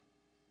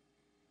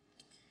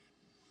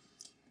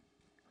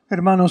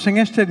Hermanos, en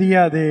este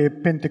día de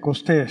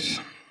Pentecostés,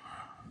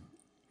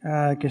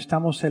 que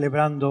estamos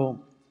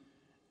celebrando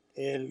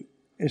el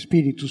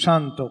Espíritu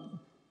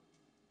Santo,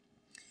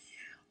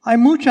 hay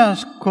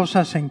muchas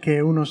cosas en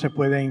que uno se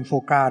puede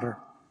enfocar.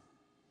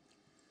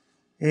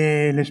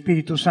 El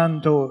Espíritu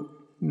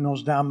Santo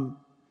nos da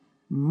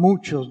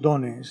muchos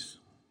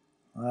dones,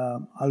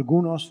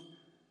 algunos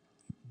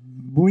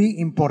muy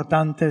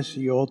importantes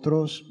y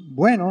otros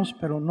buenos,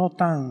 pero no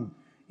tan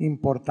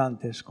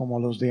importantes como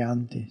los de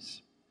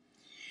antes.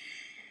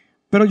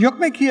 Pero yo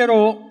me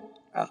quiero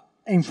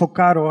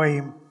enfocar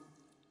hoy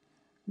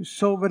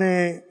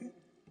sobre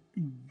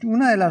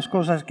una de las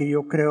cosas que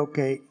yo creo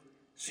que,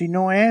 si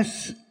no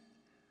es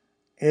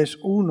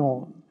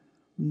uno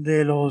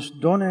de los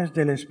dones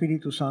del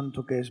Espíritu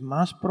Santo que es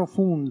más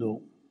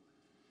profundo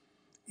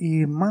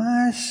y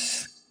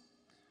más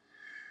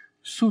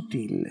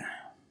sutil,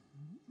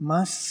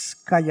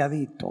 más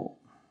calladito.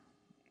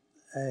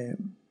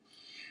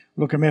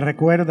 Lo que me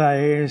recuerda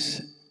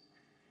es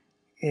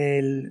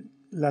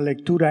la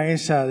lectura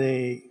esa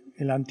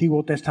del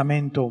Antiguo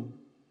Testamento,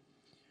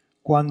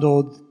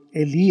 cuando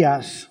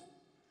Elías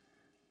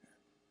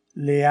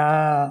le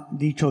ha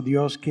dicho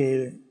Dios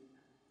que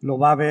lo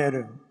va a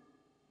ver,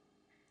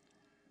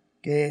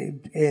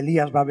 que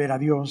Elías va a ver a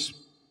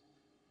Dios.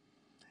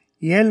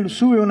 Y él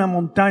sube una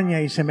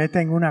montaña y se mete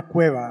en una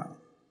cueva,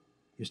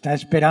 está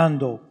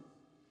esperando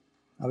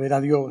a ver a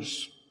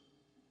Dios.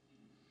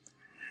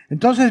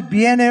 Entonces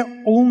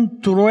viene un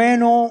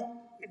trueno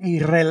y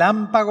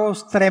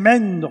relámpagos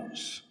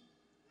tremendos.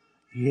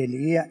 Y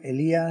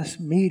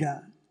Elías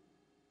mira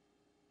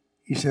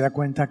y se da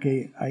cuenta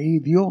que ahí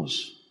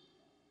Dios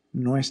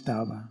no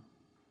estaba.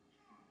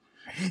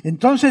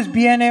 Entonces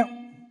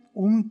viene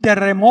un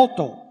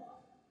terremoto.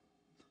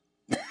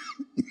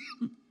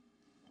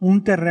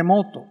 Un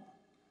terremoto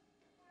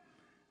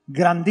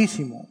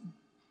grandísimo.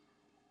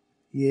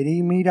 Y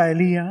él mira a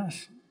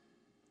Elías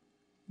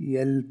y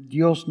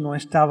Dios no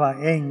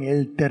estaba en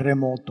el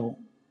terremoto.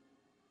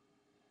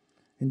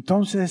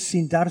 Entonces,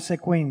 sin darse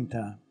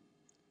cuenta,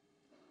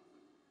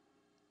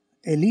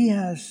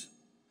 Elías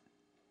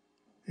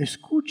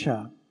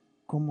escucha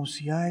como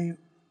si hay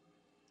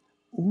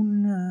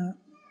un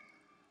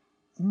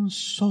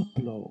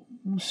soplo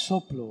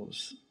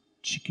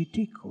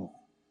chiquitico,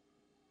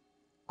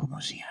 como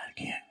si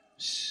alguien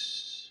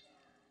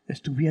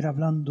estuviera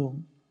hablando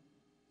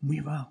muy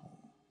bajo.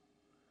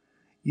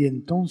 Y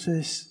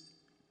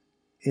entonces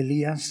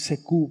Elías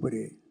se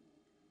cubre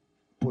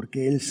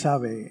porque él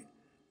sabe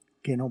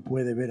que no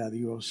puede ver a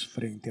Dios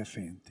frente a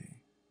frente.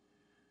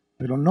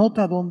 Pero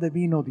nota dónde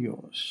vino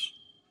Dios.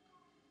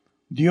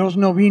 Dios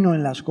no vino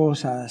en las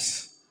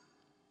cosas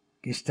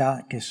que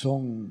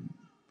son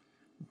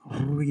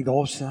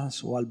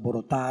ruidosas o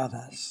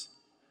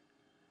alborotadas.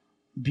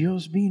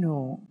 Dios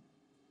vino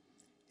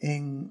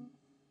en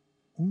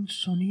un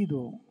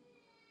sonido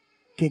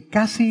que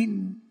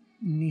casi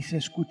ni se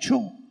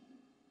escuchó,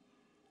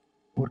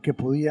 porque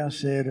podía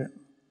ser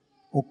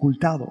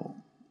ocultado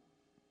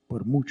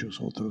por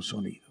muchos otros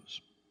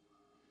sonidos.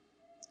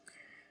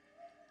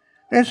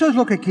 Eso es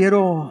lo que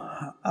quiero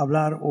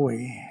hablar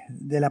hoy,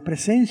 de la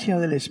presencia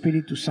del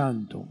Espíritu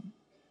Santo.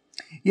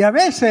 Y a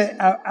veces,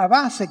 a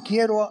base,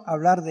 quiero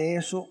hablar de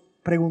eso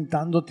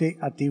preguntándote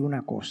a ti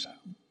una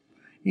cosa.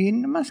 Y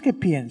nada más que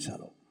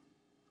piénsalo.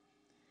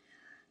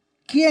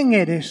 ¿Quién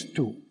eres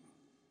tú?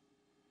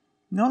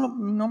 No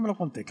me lo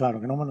conté,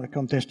 claro que no me lo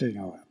contestes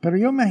ahora. Pero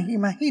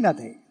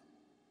imagínate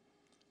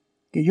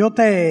que yo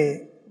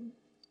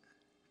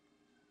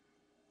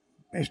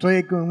estoy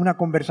en una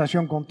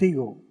conversación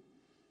contigo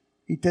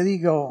y te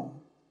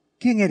digo,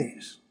 ¿quién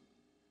eres?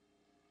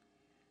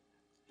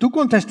 Tú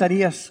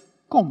contestarías,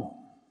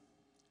 ¿cómo?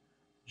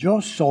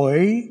 Yo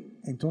soy,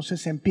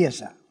 entonces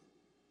empieza.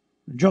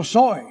 Yo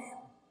soy.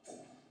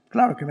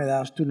 Claro que me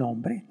das tu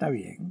nombre, está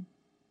bien.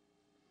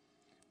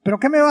 ¿Pero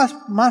qué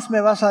más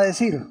me vas a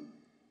decir?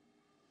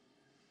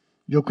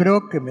 Yo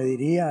creo que me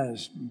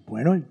dirías,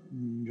 bueno,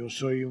 yo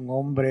soy un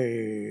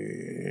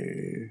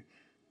hombre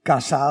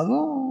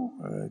casado,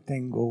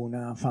 tengo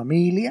una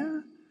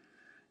familia,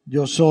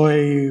 yo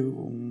soy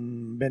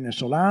un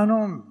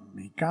venezolano,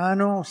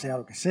 mexicano, sea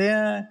lo que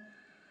sea,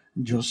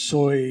 yo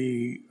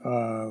soy,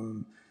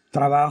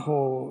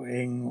 trabajo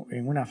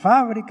en una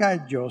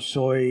fábrica, yo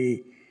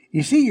soy,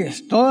 y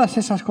sigues todas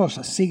esas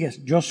cosas,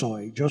 sigues, yo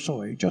soy.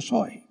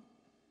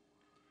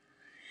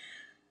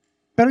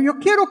 Pero yo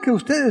quiero que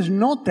ustedes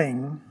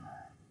noten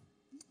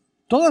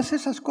todas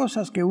esas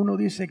cosas que uno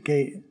dice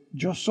que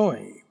yo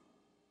soy,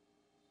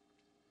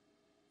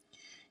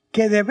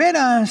 que de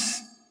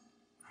veras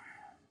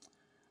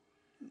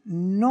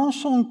no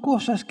son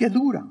cosas que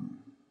duran.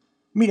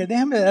 Mire,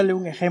 déjenme darle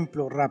un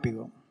ejemplo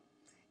rápido.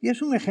 Y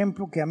es un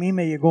ejemplo que a mí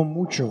me llegó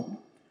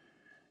mucho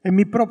en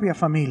mi propia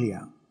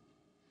familia.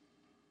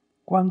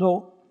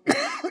 Cuando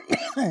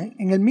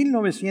en el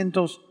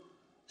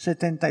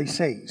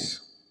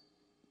 1976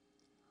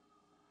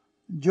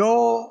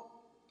 yo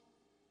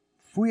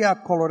fui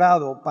a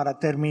Colorado para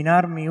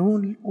terminar mi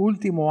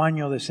último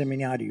año de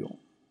seminario.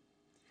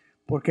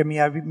 porque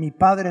mi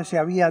padre se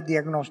había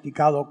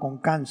diagnosticado con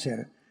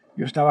cáncer.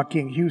 Yo estaba aquí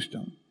en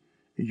Houston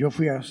y yo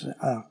fui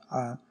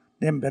a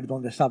Denver,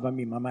 donde estaban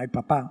mi mamá y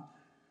papá,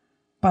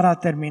 para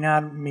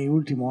terminar mi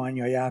último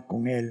año allá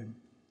con él.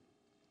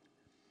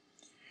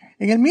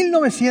 En el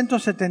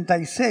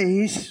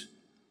 1976,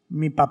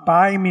 mi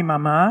papá y mi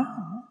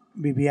mamá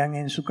vivían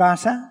en su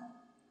casa,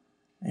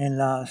 en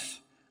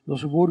los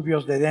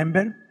suburbios de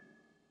Denver.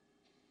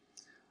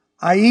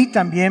 Ahí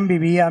también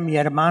vivía mi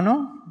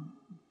hermano,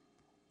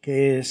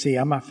 que se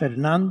llama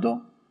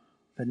Fernando.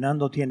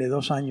 Fernando tiene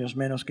 2 años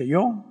menos que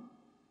yo.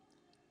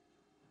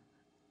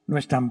 No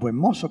es tan buen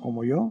mozo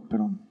como yo,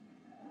 pero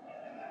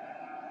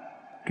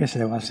 ¿qué se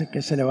le va a hacer?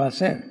 ¿Qué se le va a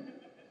hacer?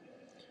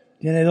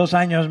 Tiene 2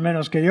 años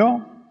menos que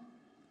yo.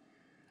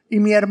 Y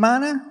mi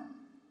hermana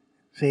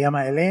se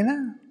llama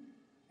Elena.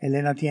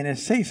 Elena tiene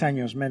 6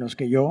 años menos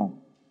que yo.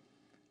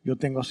 Yo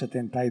tengo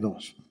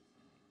 72.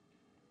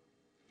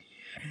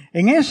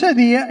 En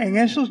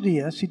esos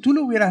días, si tú le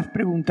hubieras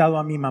preguntado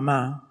a mi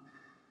mamá,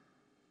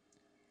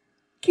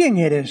 ¿quién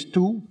eres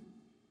tú?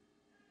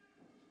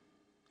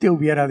 Te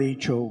hubiera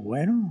dicho,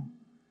 bueno,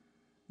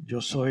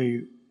 yo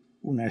soy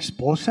una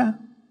esposa,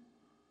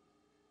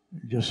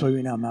 yo soy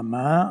una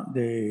mamá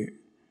de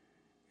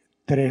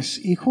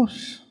 3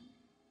 hijos,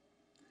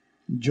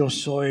 yo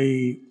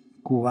soy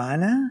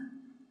cubana,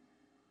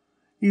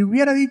 y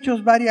hubiera dicho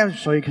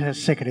soy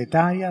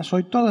secretaria,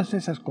 soy todas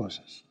esas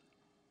cosas.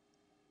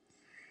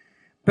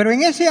 Pero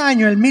en ese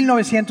año, en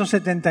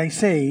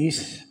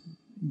 1976,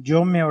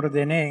 yo me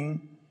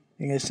ordené,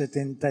 en el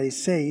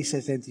 76,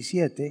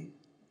 77,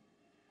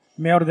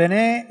 me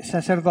ordené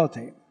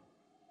sacerdote.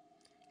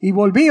 Y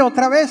volví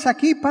otra vez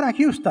aquí para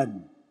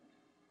Houston.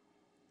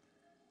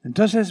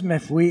 Entonces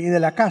me fui de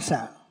la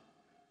casa.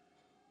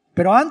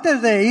 Pero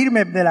antes de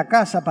irme de la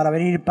casa para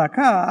venir para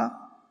acá,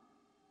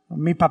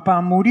 mi papá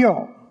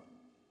murió.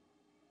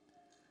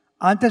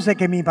 Antes de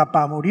que mi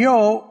papá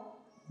murió,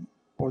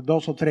 por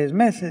 2 o 3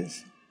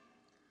 meses,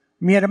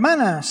 mi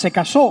hermana se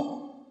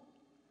casó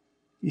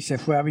y se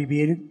fue a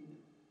vivir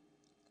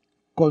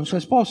con su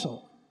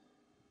esposo.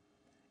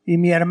 Y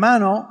mi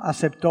hermano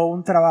aceptó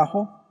un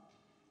trabajo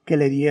que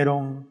le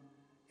dieron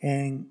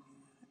en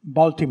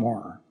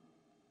Baltimore,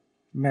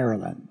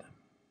 Maryland.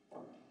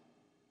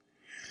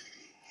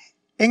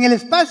 En el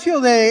espacio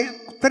de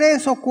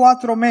 3 o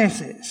 4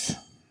 meses,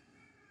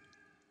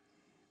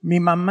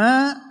 mi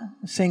mamá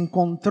se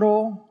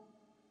encontró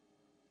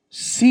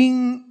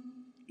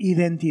sin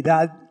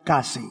identidad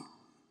casi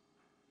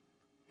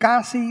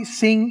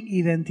sin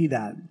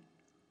identidad.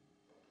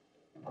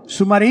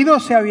 Su marido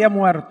se había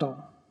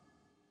muerto.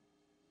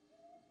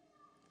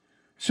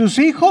 Sus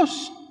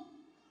hijos,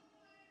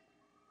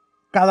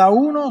 cada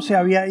uno se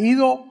había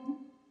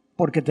ido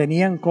porque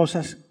tenían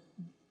cosas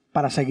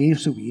para seguir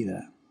su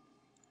vida.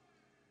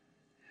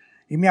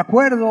 Y me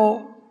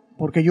acuerdo,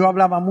 porque yo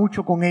hablaba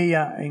mucho con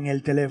ella en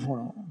el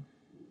teléfono,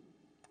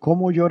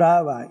 cómo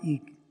lloraba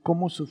y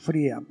cómo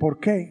sufría. ¿Por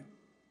qué?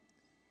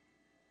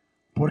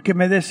 Porque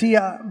me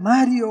decía,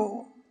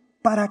 Mario,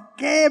 ¿para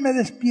qué me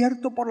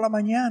despierto por la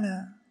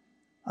mañana?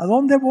 ¿A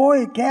dónde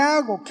voy? ¿Qué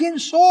hago? ¿Quién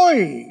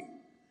soy?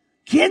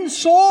 ¿Quién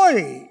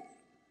soy?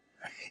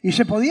 Y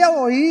se podía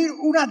oír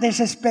una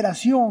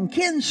desesperación.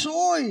 ¿Quién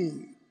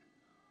soy?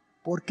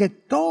 Porque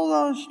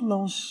todas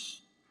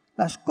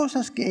las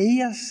cosas que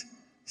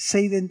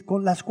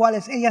con las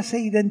cuales ella se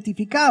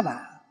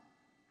identificaba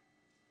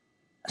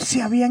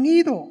se habían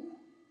ido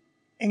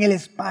en el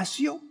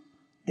espacio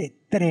de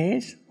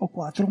 3 o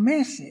 4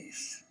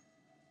 meses.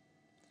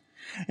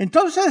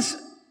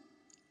 Entonces,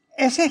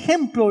 ese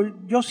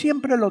ejemplo yo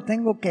siempre lo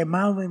tengo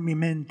quemado en mi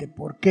mente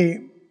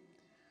porque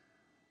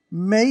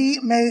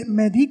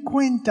me di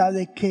cuenta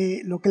de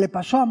que lo que le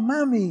pasó a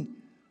mami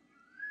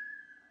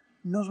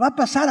nos va a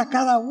pasar a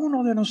cada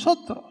uno de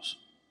nosotros.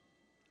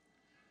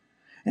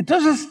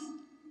 Entonces,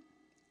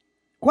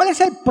 ¿cuál es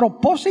el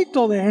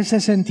propósito de ese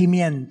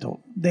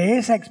sentimiento, de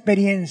esa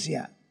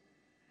experiencia?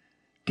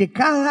 Que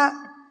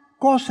cada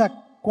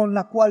cosa con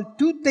la cual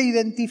tú te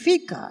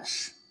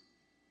identificas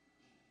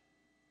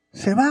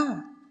se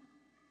va,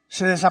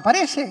 se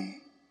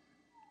desaparece.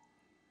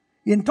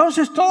 Y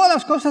entonces todas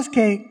las cosas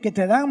que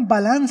te dan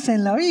balance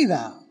en la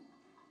vida,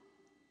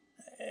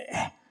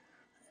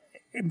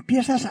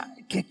 empiezas a,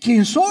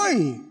 ¿quién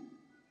soy?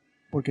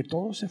 Porque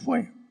todo se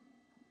fue.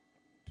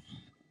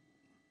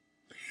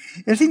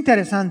 Es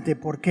interesante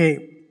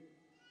porque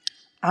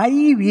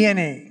ahí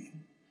viene,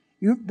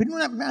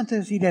 antes de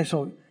decir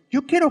eso,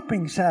 yo quiero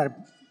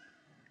pensar,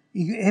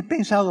 y he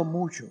pensado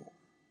mucho,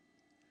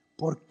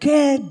 ¿por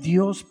qué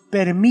Dios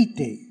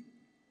permite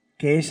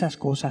que esas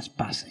cosas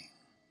pasen?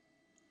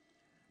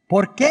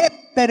 ¿Por qué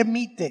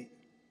permite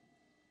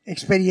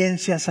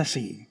experiencias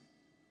así?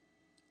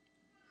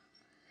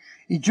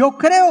 Y yo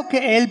creo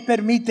que Él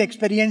permite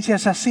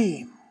experiencias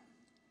así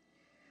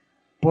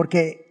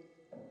porque,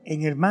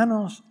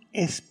 hermanos,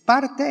 es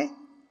parte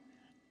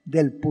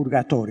del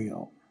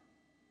purgatorio.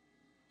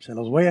 Se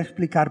los voy a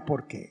explicar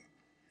por qué.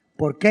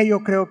 ¿Por qué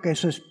yo creo que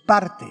eso es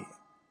parte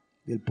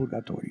del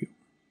purgatorio?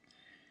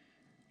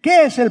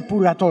 ¿Qué es el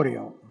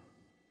purgatorio?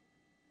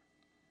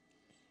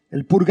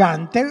 El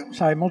purgante,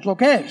 sabemos lo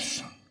que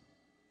es.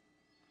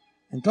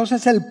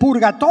 Entonces el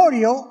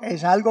purgatorio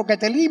es algo que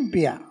te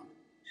limpia.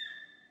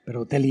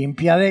 ¿Pero te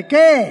limpia de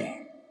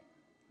qué?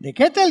 ¿De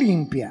qué te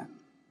limpia?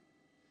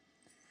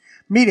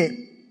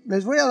 Mire,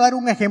 les voy a dar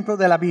un ejemplo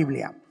de la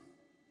Biblia.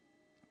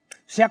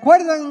 ¿Se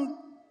acuerdan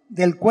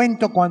del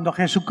cuento cuando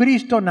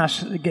Jesucristo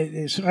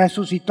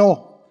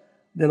resucitó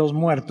de los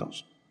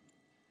muertos?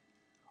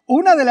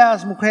 Una de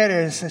las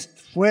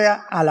mujeres fue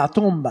a la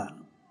tumba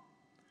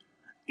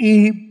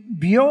y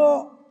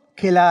vio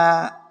que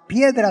la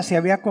piedra se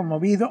había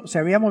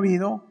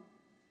movido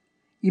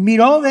y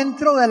miró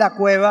dentro de la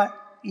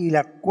cueva y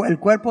el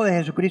cuerpo de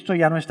Jesucristo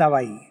ya no estaba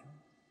ahí.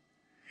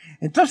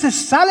 Entonces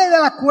sale de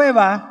la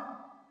cueva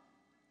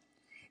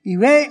y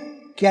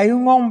ve que hay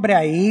un hombre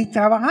ahí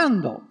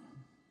trabajando.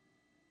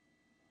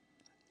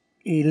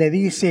 Y le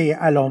dice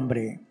al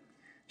hombre: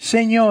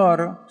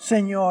 Señor,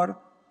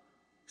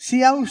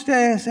 si a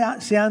ustedes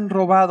se han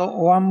robado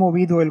o han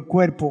movido el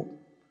cuerpo,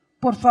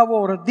 por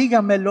favor,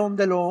 díganme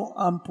dónde lo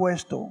han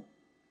puesto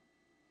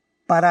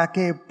para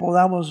que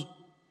podamos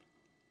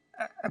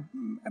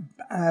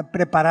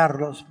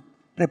prepararlo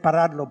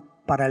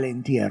para el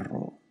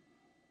entierro.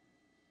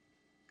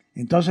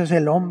 Entonces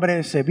el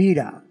hombre se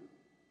vira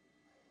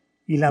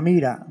y la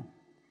mira.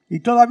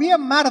 Y todavía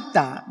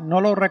Marta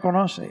no lo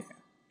reconoce.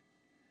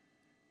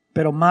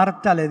 Pero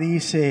Marta le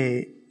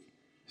dice: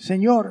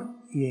 Señor,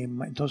 y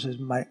entonces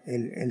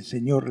el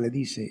Señor le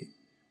dice: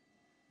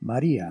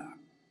 María.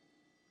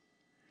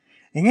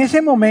 En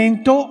ese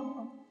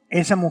momento,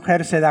 esa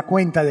mujer se da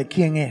cuenta de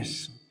quién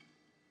es,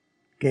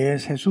 que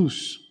es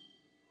Jesús.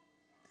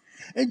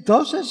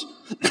 Entonces,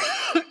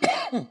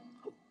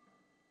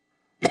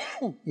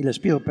 y les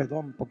pido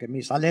perdón porque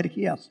mis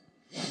alergias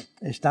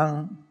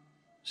están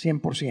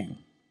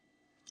 100%.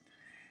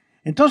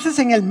 Entonces,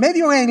 en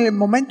el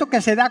momento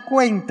que se da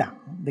cuenta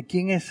de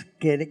quién es,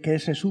 que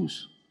es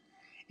Jesús,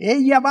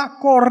 ella va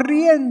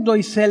corriendo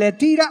y se le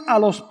tira a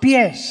los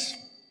pies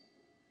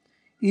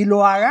y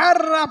lo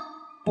agarra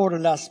por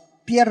las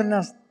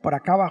piernas, por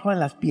acá abajo en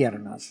las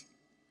piernas,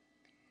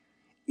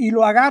 y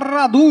lo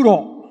agarra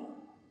duro.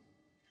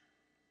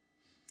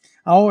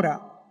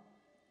 Ahora,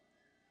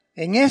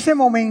 en ese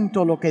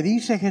momento lo que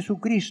dice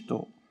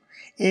Jesucristo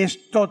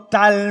es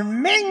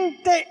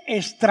totalmente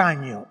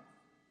extraño.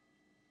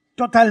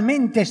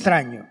 Totalmente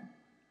extraño.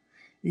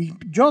 Y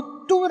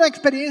yo tuve una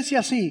experiencia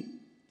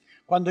así.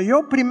 Cuando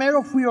yo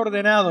primero fui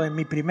ordenado en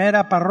mi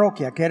primera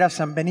parroquia, que era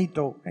San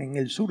Benito, en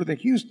el sur de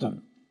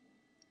Houston,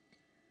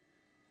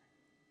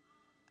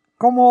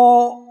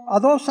 como a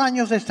 2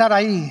 años de estar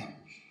ahí,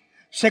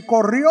 se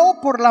corrió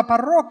por la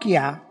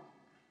parroquia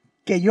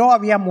que yo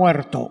había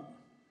muerto.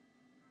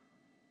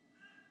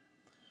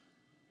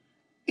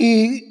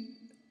 Y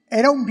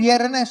era un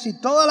viernes y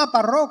toda la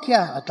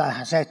parroquia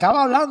se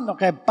estaba hablando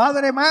que el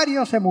padre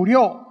Mario se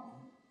murió.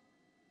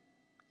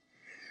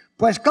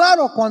 Pues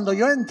claro, cuando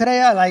yo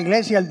entré a la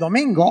iglesia el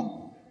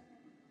domingo,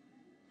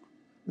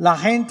 la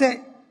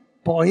gente,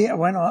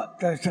 bueno,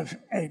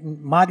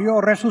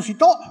 Mario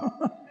resucitó.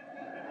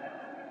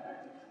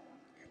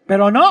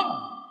 Pero no,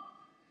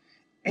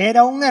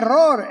 era un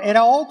error,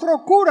 era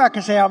otro cura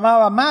que se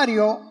llamaba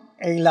Mario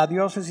en la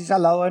diócesis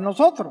al lado de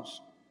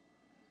nosotros.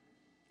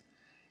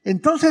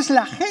 Entonces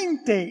la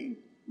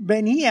gente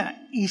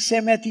venía y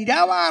se me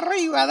tiraba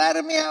arriba a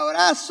darme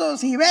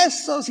abrazos y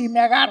besos y me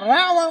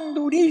agarraban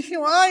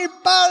durísimo. Ay,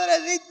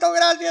 Padrecito,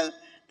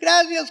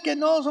 gracias que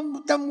no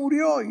se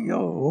murió. Y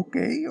yo, ok,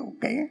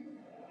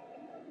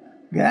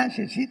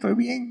 gracias, sí, estoy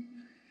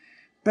bien.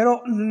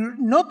 Pero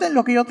noten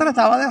lo que yo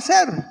trataba de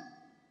hacer.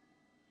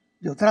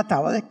 Yo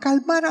trataba de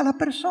calmar a la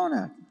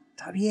persona.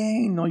 Está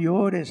bien, no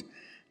llores,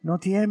 no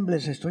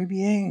tiembles, estoy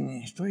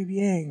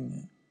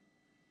bien.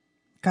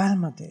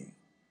 Cálmate.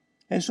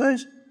 Eso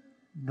es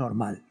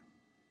normal.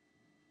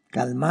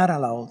 Calmar a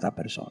la otra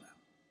persona.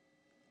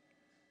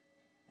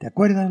 ¿Te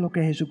acuerdas lo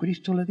que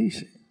Jesucristo le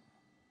dice?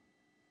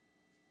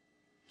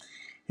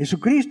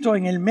 Jesucristo,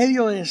 en el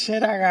medio de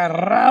ser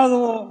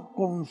agarrado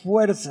con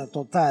fuerza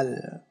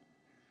total,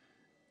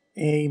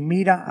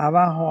 mira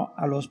abajo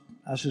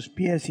a sus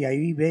pies y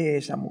ahí ve a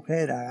esa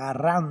mujer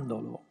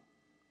agarrándolo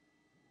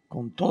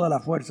con toda la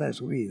fuerza de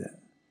su vida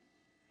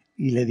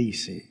y le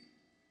dice: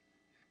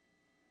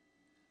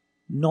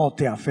 no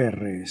te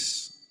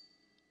aferres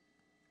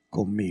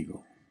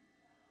conmigo.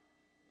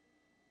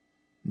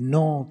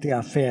 No te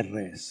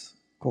aferres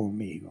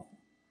conmigo.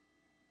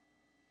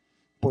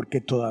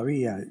 Porque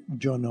todavía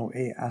yo no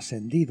he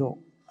ascendido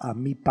a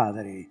mi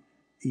Padre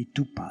y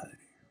tu Padre.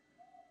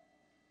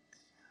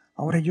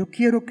 Ahora yo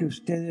quiero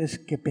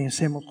que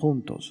pensemos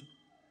juntos,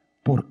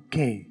 ¿por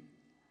qué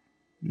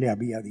le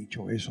había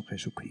dicho eso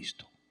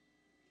Jesucristo?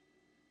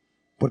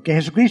 Porque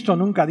Jesucristo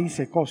nunca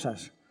dice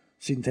cosas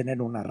sin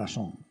tener una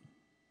razón.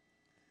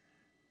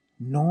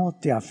 No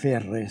te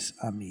aferres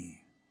a mí.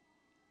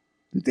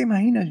 ¿Tú te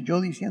imaginas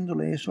yo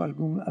diciéndole eso a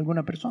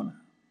alguna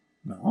persona?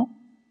 No.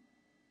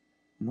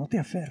 No te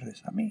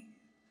aferres a mí.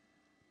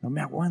 No me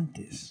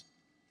aguantes.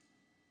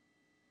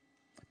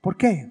 ¿Por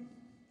qué?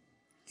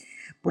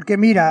 Porque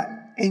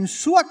mira, en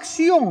su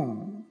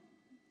acción,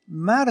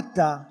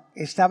 Marta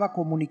estaba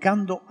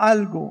comunicando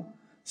algo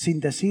sin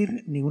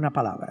decir ni una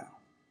palabra.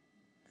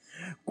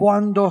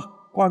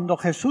 Cuando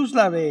Jesús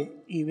la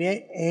ve y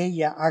ve a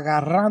ella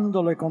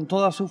agarrándole con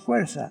toda su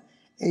fuerza,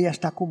 ella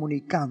está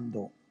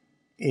comunicando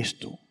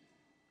esto.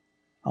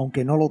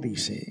 Aunque no lo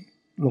dice,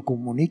 lo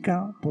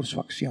comunica por su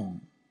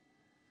acción.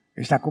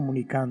 Está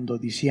comunicando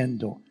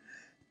diciendo,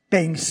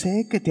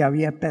 pensé que te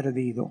había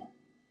perdido,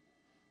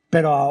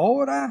 pero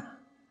ahora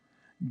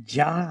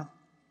ya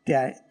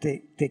te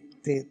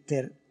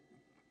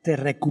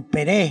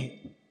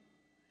recuperé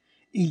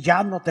y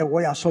ya no te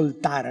voy a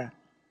soltar,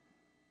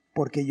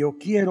 porque yo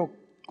quiero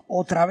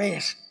otra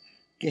vez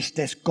que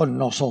estés con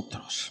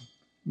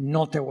nosotros.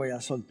 No te voy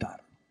a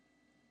soltar.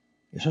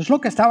 Eso es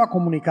lo que estaba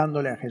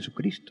comunicándole a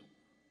Jesucristo.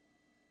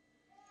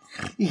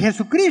 Y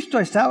Jesucristo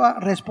estaba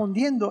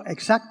respondiendo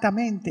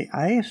exactamente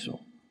a eso.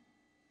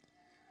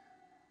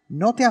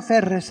 No te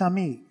aferres a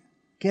mí.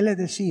 ¿Qué le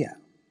decía?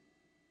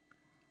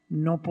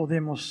 No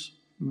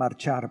podemos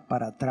marchar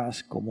para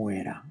atrás como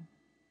era.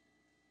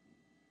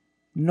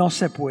 No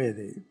se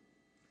puede.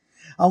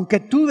 Aunque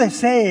tú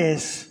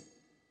desees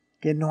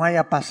que no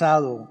haya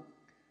pasado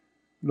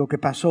lo que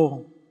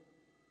pasó,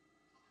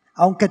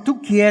 aunque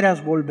tú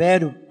quieras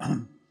volver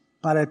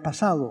para el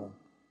pasado,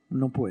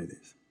 no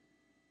puedes.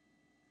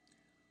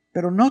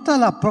 Pero nota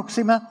la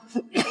próxima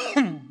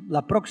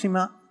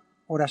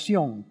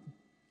oración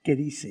que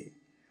dice.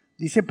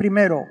 Dice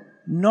primero,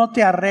 no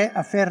te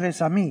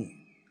aferres a mí.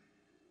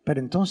 Pero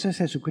entonces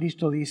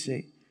Jesucristo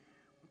dice,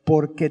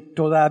 porque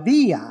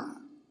todavía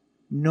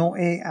no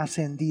he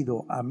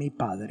ascendido a mi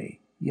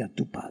Padre y a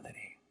tu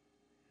Padre.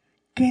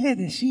 ¿Qué le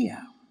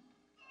decía?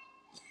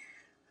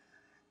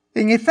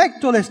 En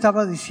efecto le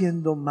estaba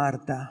diciendo,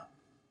 Marta,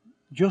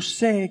 yo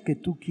sé que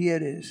tú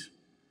quieres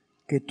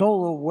que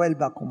todo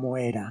vuelva como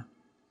era,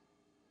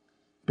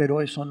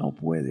 pero eso no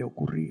puede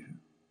ocurrir.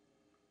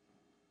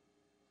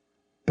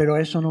 Pero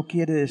eso no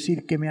quiere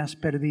decir que me has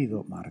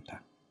perdido,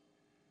 Marta.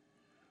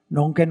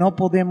 Aunque no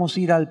podemos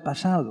ir al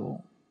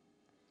pasado,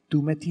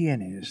 tú me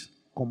tienes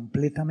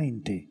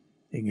completamente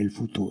en el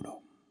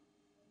futuro.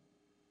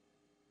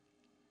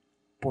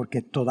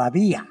 Porque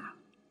todavía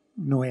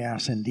no he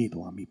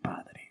ascendido a mi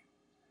Padre.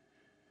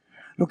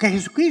 Lo que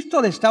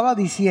Jesucristo le estaba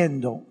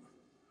diciendo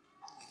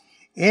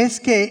es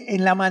que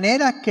en la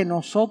manera que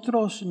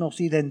nosotros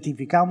nos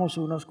identificamos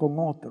unos con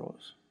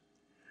otros,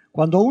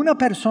 cuando una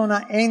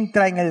persona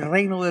entra en el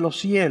reino de los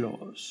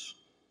cielos,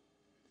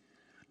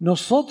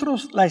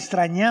 nosotros la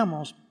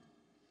extrañamos,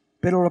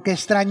 pero lo que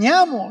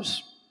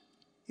extrañamos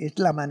es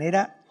la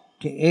manera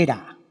que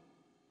era.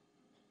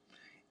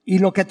 Y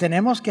lo que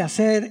tenemos que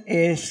hacer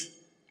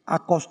es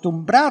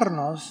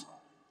acostumbrarnos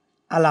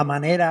a la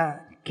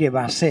manera que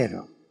va a ser.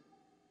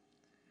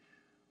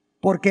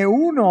 Porque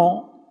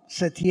uno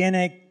se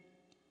tiene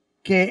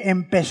que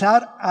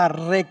empezar a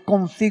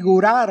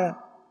reconfigurar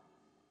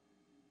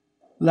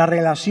la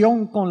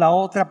relación con la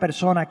otra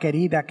persona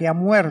querida que ha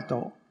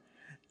muerto.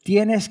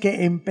 Tienes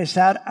que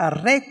empezar a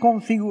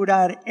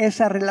reconfigurar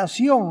esa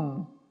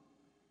relación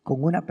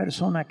con una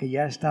persona que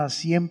ya está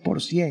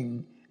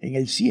 100% en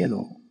el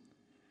cielo.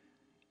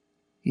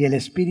 Y el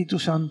Espíritu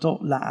Santo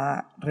la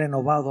ha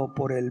renovado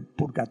por el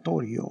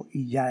purgatorio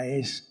y ya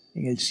es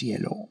en el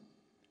cielo.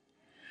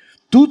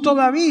 Tú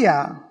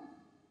todavía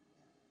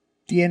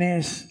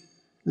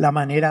tienes la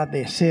manera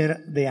de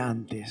ser de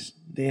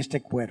antes, de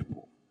este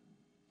cuerpo.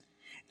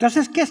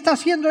 Entonces, ¿qué está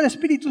haciendo el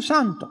Espíritu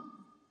Santo?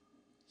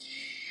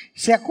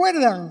 ¿Se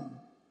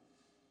acuerdan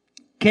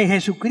que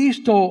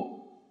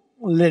Jesucristo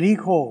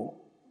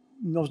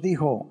nos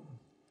dijo,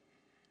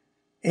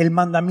 el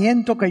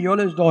mandamiento que yo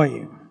les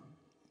doy,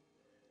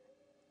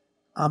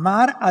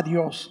 amar a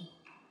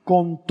Dios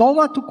con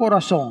todo tu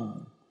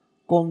corazón,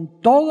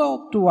 con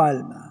toda tu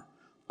alma,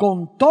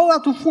 con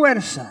toda tu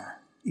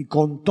fuerza y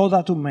con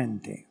toda tu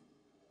mente?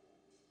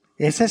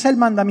 Ese es el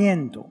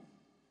mandamiento.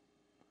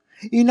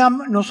 Y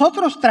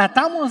nosotros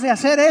tratamos de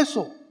hacer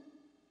eso,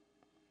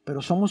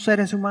 pero somos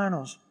seres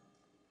humanos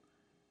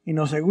y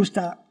nos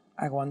gusta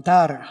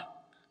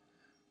aguantar,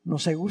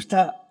 nos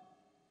gusta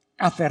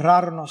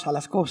aferrarnos a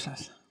las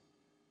cosas.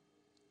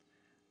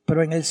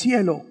 Pero en el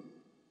cielo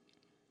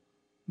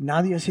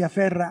nadie se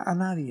aferra a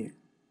nadie.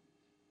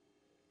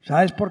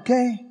 ¿Sabes por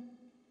qué?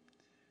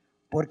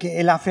 Porque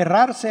el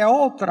aferrarse a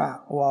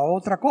otra o a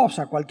otra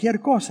cosa,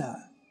 cualquier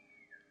cosa,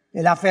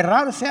 el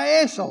aferrarse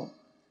a eso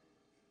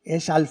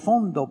es al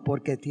fondo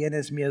porque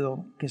tienes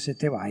miedo que se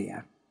te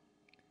vaya.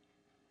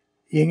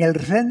 Y en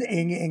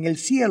el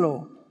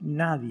cielo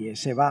nadie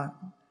se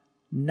va,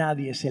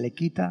 nadie se le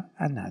quita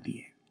a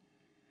nadie.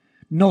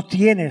 No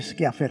tienes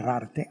que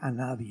aferrarte a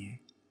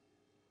nadie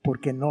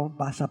porque no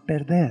vas a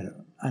perder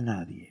a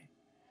nadie.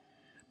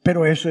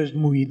 Pero eso es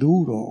muy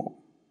duro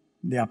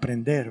de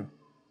aprender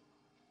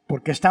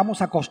porque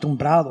estamos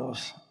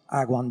acostumbrados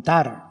a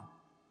aguantar.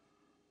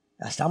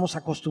 Estamos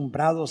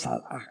acostumbrados a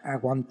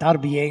aguantar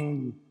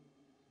bien.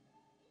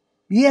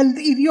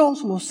 Y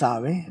Dios lo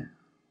sabe.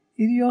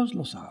 Y Dios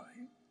lo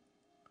sabe.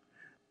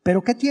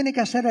 Pero ¿qué tiene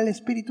que hacer el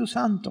Espíritu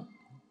Santo?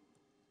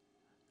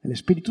 El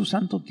Espíritu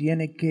Santo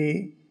tiene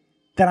que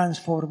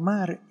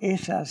transformar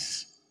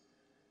esas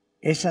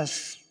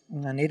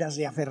maneras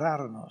de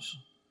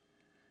aferrarnos.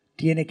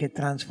 Tiene que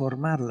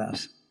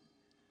transformarlas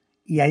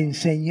y a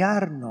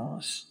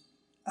enseñarnos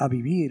a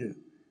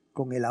vivir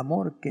con el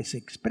amor que se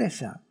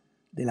expresa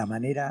de la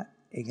manera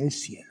en el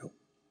cielo,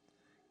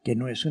 que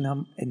no es un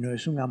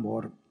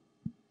amor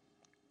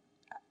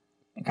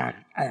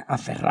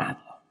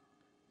aferrado,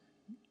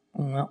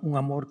 un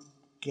amor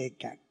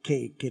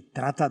que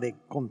trata de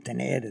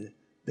contener,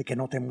 de que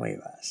no te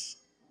muevas.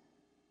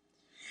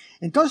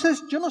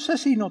 Entonces, yo no sé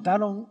si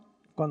notaron,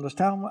 cuando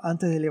estábamos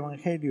antes del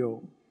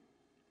Evangelio,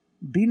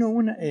 vino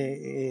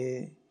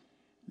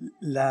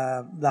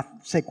la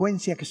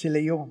secuencia que se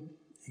leyó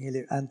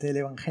antes del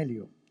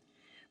Evangelio.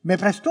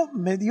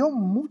 Me dio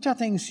mucha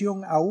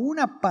atención a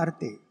una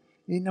parte,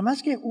 y nada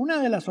más que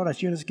una de las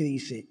oraciones que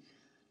dice,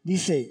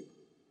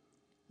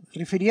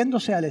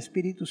 refiriéndose al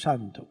Espíritu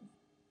Santo,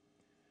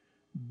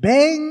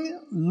 ven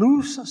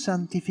luz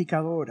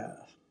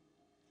santificadora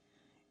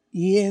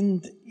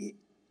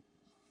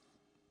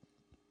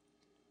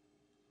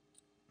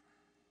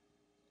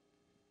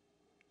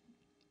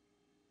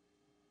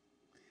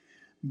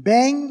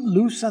ven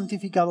luz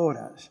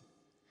santificadora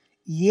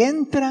y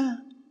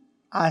entra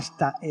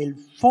hasta el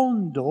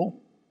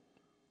fondo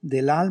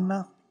del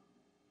alma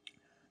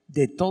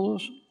de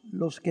todos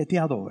los que te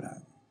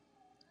adoran.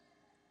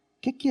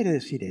 ¿Qué quiere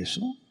decir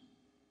eso?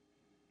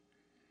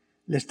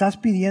 Le estás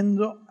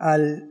pidiendo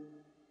al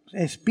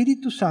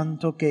Espíritu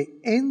Santo que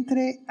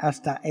entre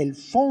hasta el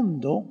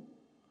fondo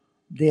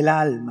del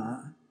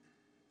alma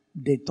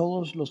de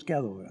todos los que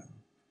adoran.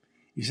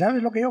 ¿Y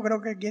sabes lo que yo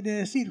creo que quiere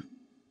decir?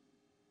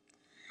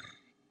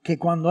 Que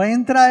cuando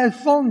entra al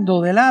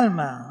fondo del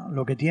alma,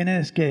 lo que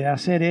tienes que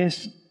hacer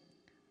es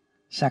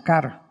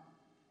sacar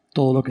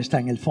todo lo que está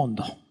en el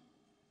fondo.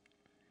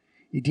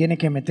 Y tiene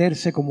que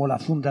meterse como la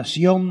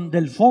fundación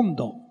del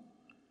fondo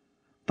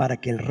para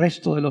que el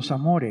resto de los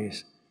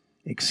amores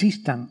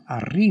existan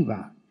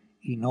arriba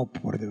y no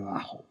por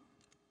debajo.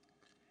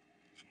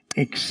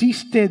 El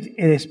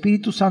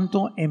Espíritu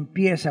Santo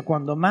empieza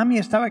cuando mami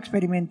estaba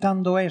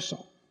experimentando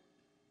eso.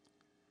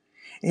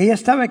 Ella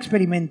estaba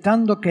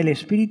experimentando que el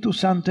Espíritu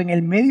Santo, en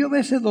el medio de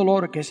ese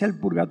dolor que es el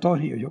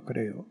purgatorio, yo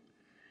creo,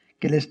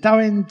 que le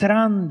estaba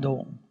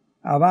entrando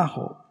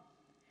abajo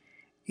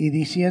y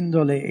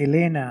diciéndole,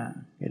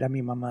 Elena, era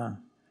mi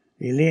mamá,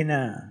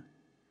 Elena,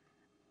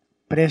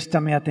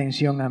 préstame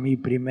atención a mí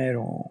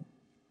primero,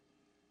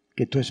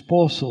 que tu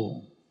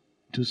esposo,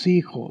 tus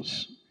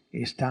hijos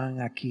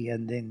están aquí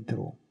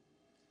adentro,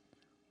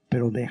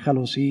 pero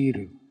déjalos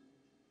ir,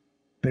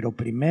 pero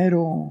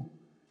primero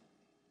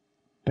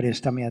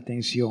préstame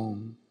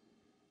atención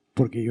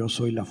porque yo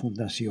soy la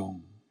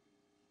fundación.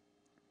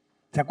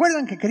 ¿Se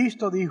acuerdan que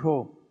Cristo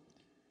dijo,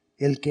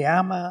 el que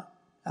ama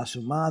a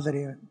su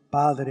madre,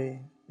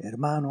 padre,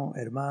 hermano,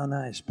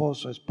 hermana,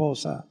 esposo,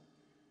 esposa,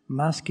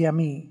 más que a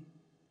mí,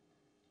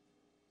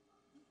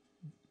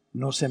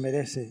 no se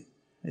merece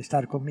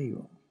estar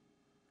conmigo?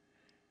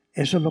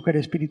 Eso es lo que el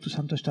Espíritu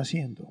Santo está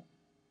haciendo.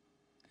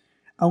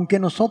 Aunque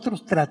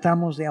nosotros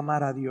tratamos de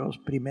amar a Dios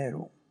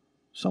primero,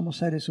 somos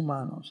seres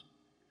humanos.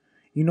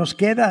 Y nos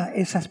quedan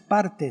esas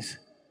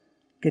partes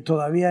que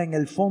todavía en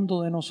el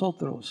fondo de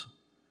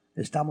nosotros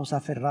estamos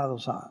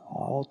aferrados a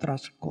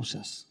otras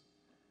cosas.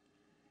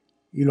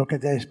 Y lo que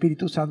el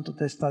Espíritu Santo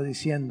te está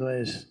diciendo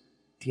es,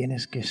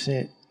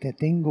 te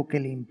tengo que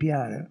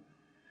limpiar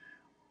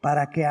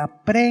para que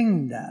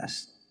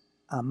aprendas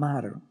a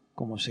amar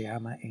como se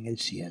ama en el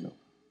cielo.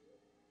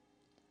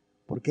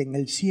 Porque en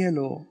el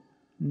cielo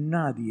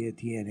nadie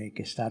tiene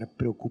que estar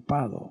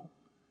preocupado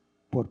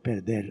por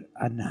perder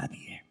a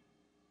nadie.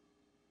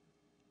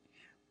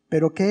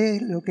 Pero ¿qué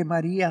es lo que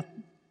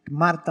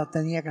Marta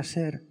tenía que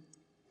hacer?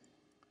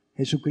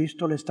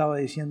 Jesucristo le estaba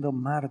diciendo,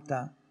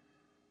 Marta,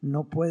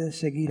 no puedes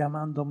seguir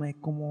amándome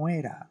como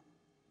era.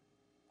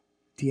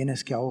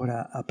 Tienes que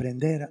ahora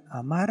aprender a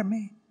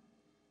amarme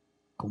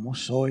como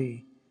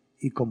soy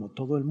y como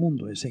todo el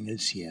mundo es en el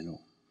cielo,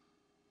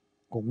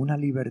 con una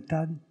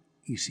libertad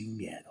y sin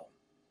miedo.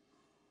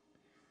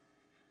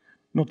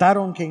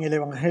 Notaron que en el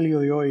Evangelio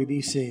de hoy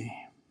dice,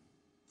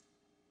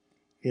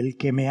 el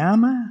que me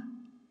ama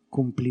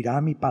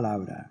cumplirá mi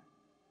palabra.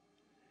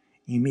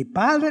 Y mi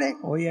Padre,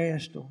 oye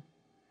esto,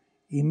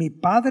 y mi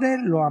Padre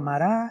lo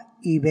amará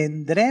y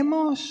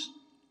vendremos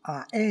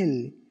a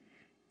Él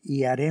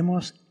y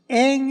haremos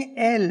en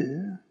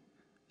Él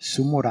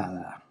su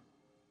morada.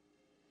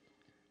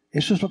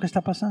 Eso es lo que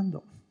está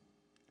pasando.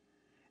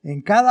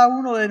 En cada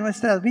una de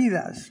nuestras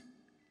vidas,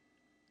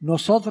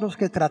 nosotros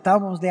que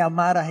tratamos de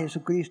amar a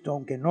Jesucristo,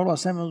 aunque no lo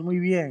hacemos muy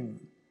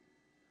bien,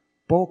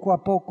 poco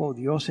a poco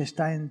Dios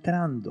está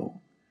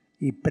entrando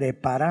y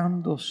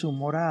preparando su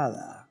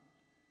morada.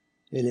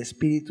 El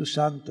Espíritu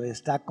Santo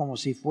está como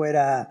si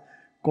fuera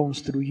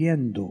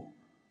construyendo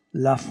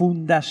la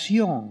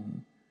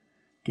fundación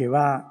que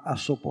va a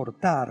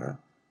soportar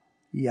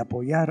y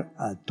apoyar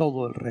a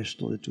todo el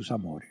resto de tus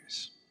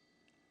amores.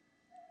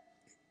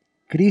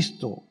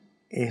 Cristo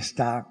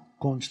está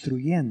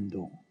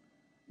construyendo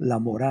la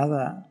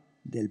morada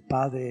del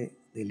Padre,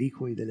 del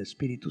Hijo y del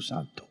Espíritu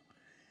Santo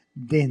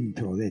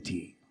dentro de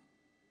ti.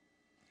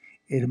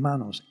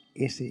 Hermanos,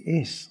 ese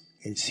es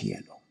el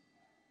cielo.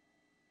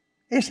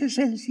 Ese es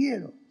el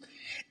cielo.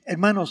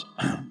 Hermanos,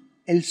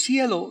 el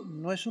cielo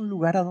no es un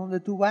lugar a donde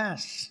tú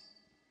vas.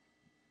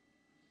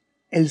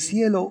 El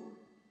cielo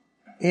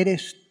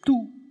eres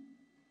tú,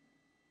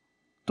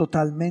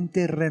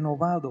 totalmente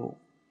renovado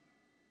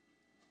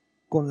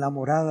con la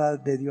morada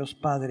de Dios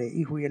Padre,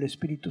 Hijo y el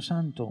Espíritu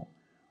Santo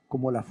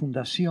como la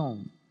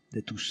fundación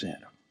de tu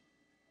ser.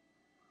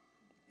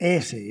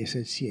 Ese es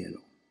el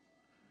cielo.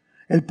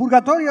 El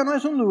purgatorio no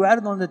es un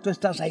lugar donde tú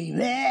estás ahí,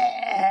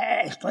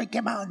 estoy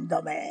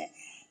quemándome.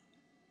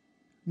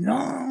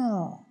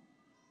 No.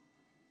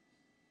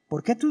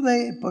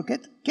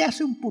 ¿Qué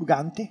hace un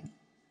purgante?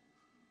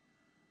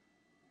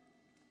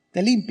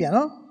 Te limpia,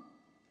 ¿no?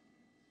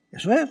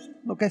 Eso es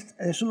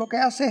lo que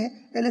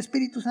hace el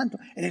Espíritu Santo.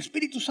 El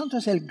Espíritu Santo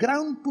es el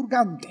gran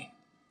purgante.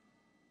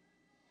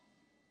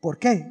 ¿Por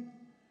qué?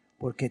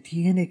 Porque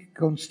tiene que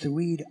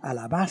construir a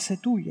la base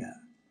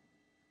tuya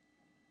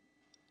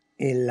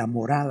en la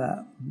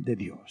morada de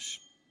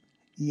Dios.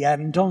 Y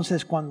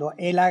entonces cuando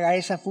Él haga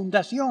esa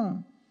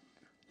fundación,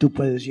 tú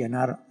puedes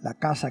llenar la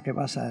casa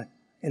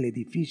el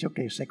edificio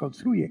que se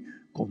construye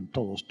con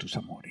todos tus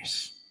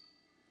amores.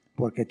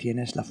 Porque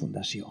tienes la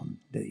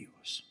fundación de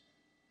Dios.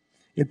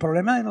 El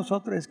problema de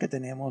nosotros es que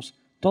tenemos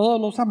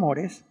todos los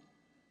amores,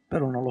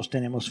 pero no los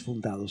tenemos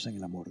fundados en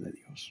el amor de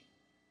Dios.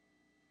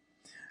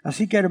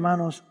 Así que,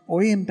 hermanos,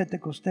 hoy en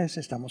Pentecostés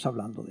estamos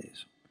hablando de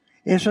eso.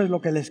 Eso es lo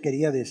que les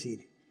quería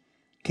decir.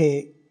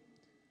 Que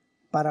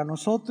para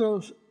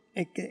nosotros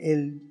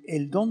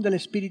el don del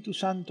Espíritu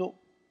Santo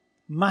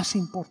más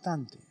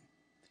importante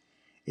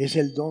es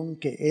el don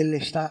que Él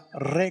está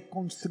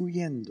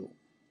reconstruyendo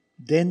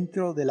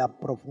dentro de la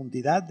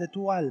profundidad de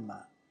tu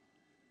alma,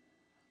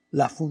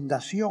 la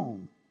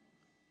fundación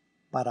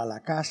para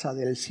la casa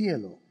del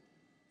cielo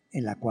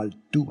en la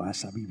cual tú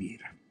vas a vivir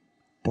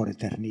por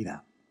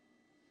eternidad.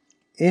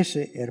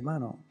 Ese,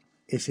 hermano,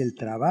 es el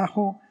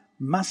trabajo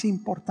más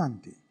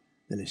importante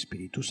del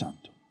Espíritu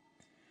Santo.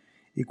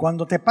 Y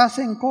cuando te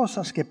pasen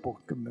cosas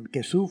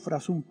que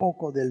sufras un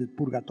poco del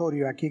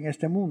purgatorio aquí en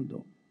este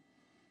mundo,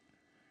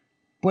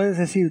 puedes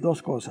decir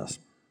dos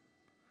cosas.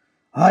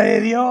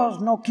 Ay,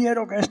 Dios, no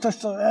quiero que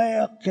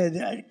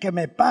que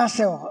me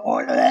pase.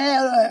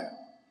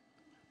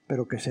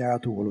 Pero que se haga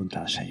tu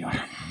voluntad, Señor.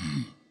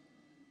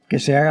 Que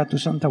se haga tu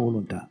santa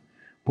voluntad.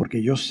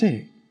 Porque yo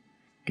sé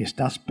que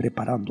estás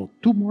preparando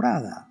tu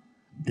morada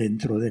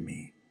dentro de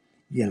mí.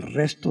 Y el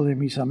resto de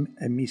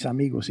mis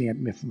amigos y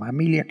mi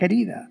familia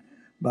querida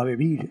va a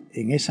vivir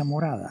en esa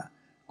morada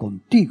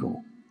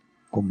contigo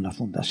como la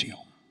fundación.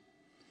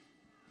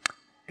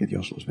 Que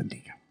Dios los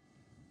bendiga.